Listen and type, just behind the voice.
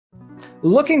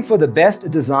Looking for the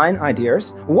best design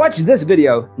ideas? Watch this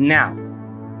video now.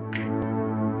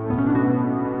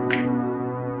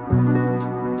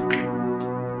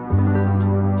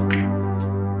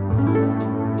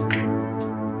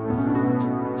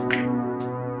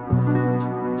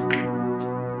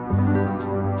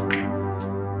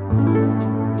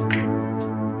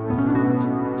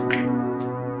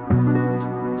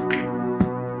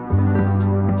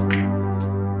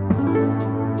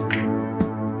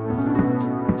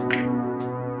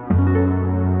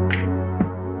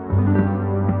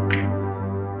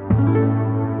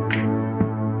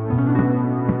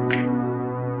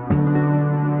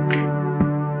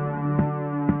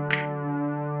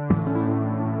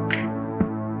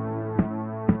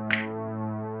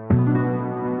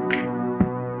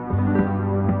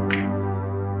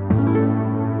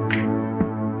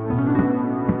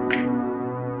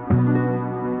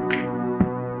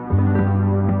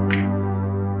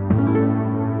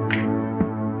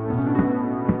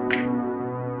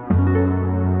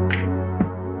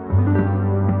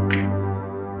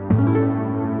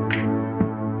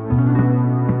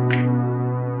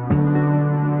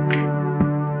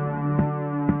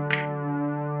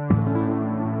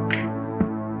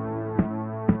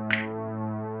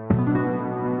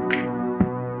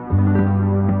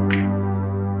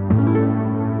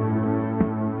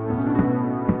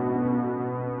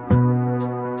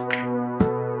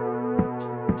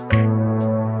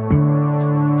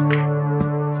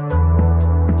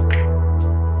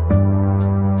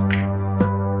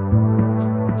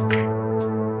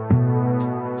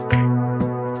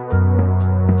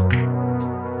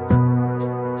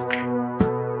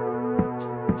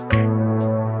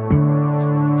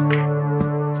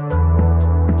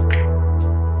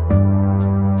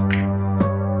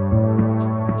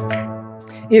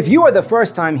 If you are the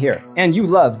first time here and you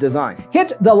love design,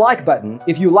 hit the like button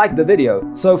if you like the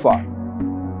video so far.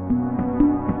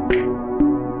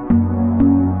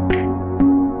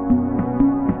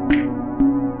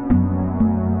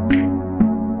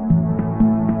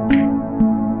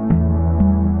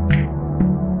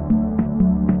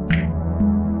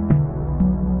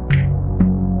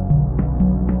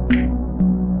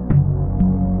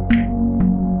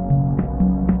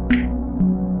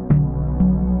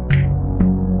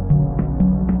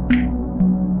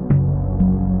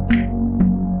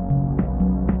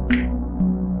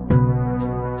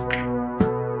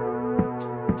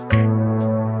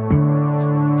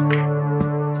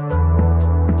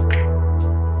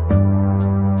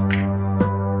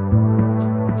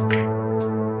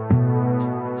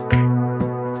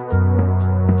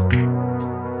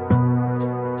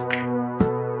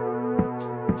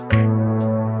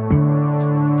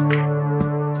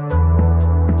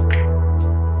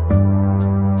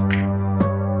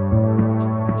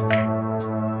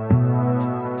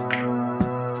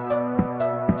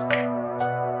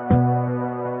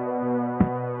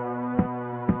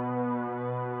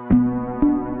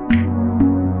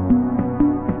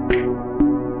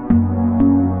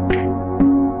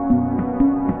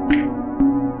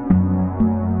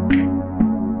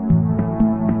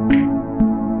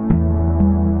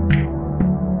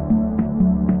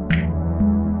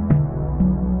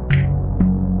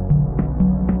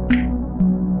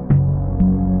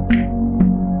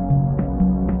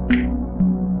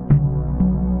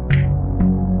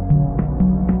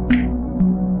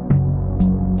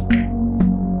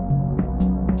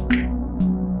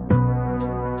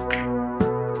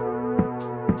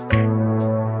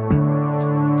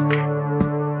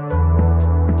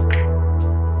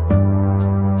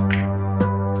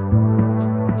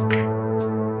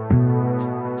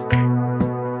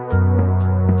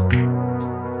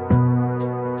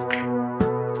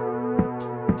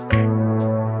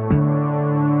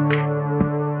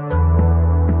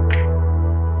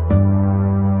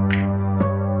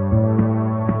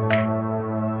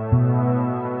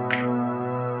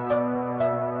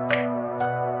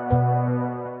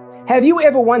 Have you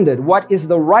ever wondered what is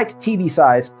the right TV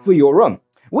size for your room?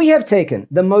 We have taken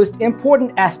the most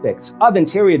important aspects of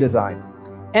interior design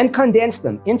and condensed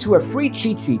them into a free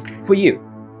cheat sheet for you.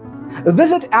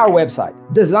 Visit our website,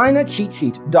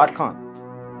 designercheatsheet.com.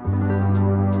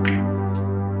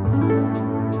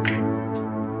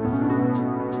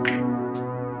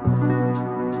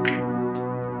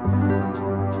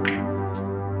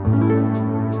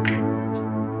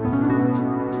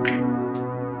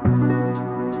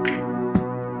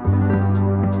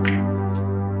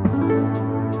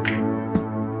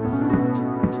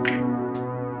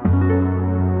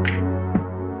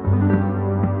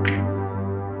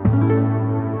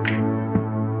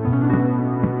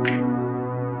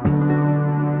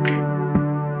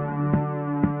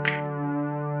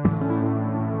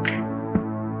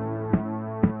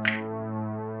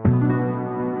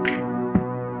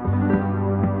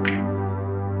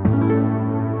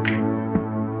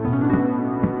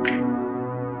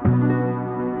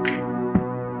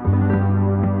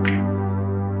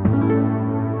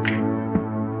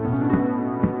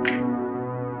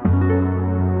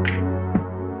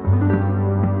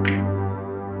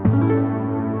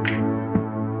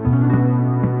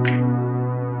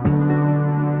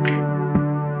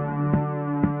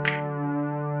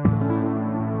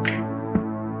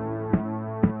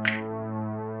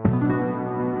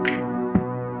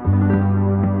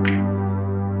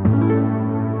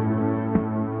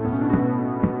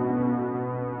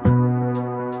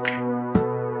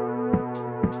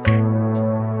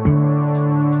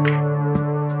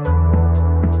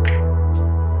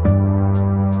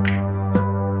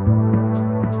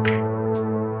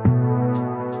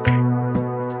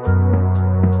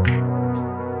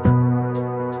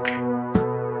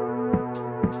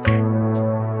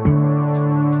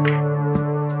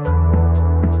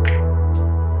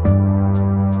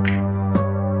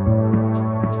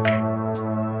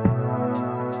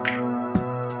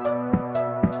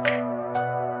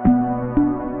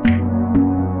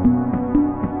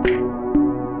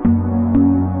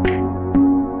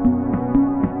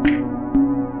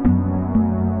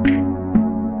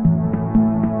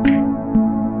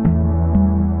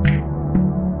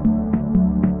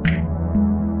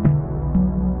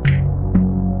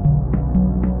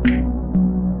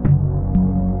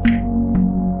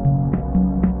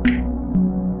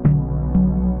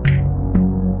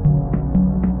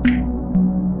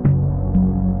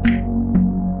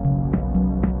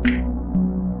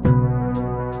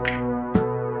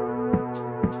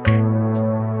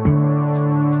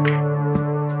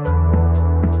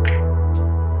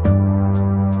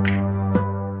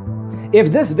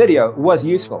 If this video was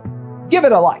useful, give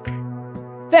it a like.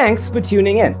 Thanks for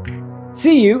tuning in.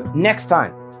 See you next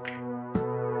time.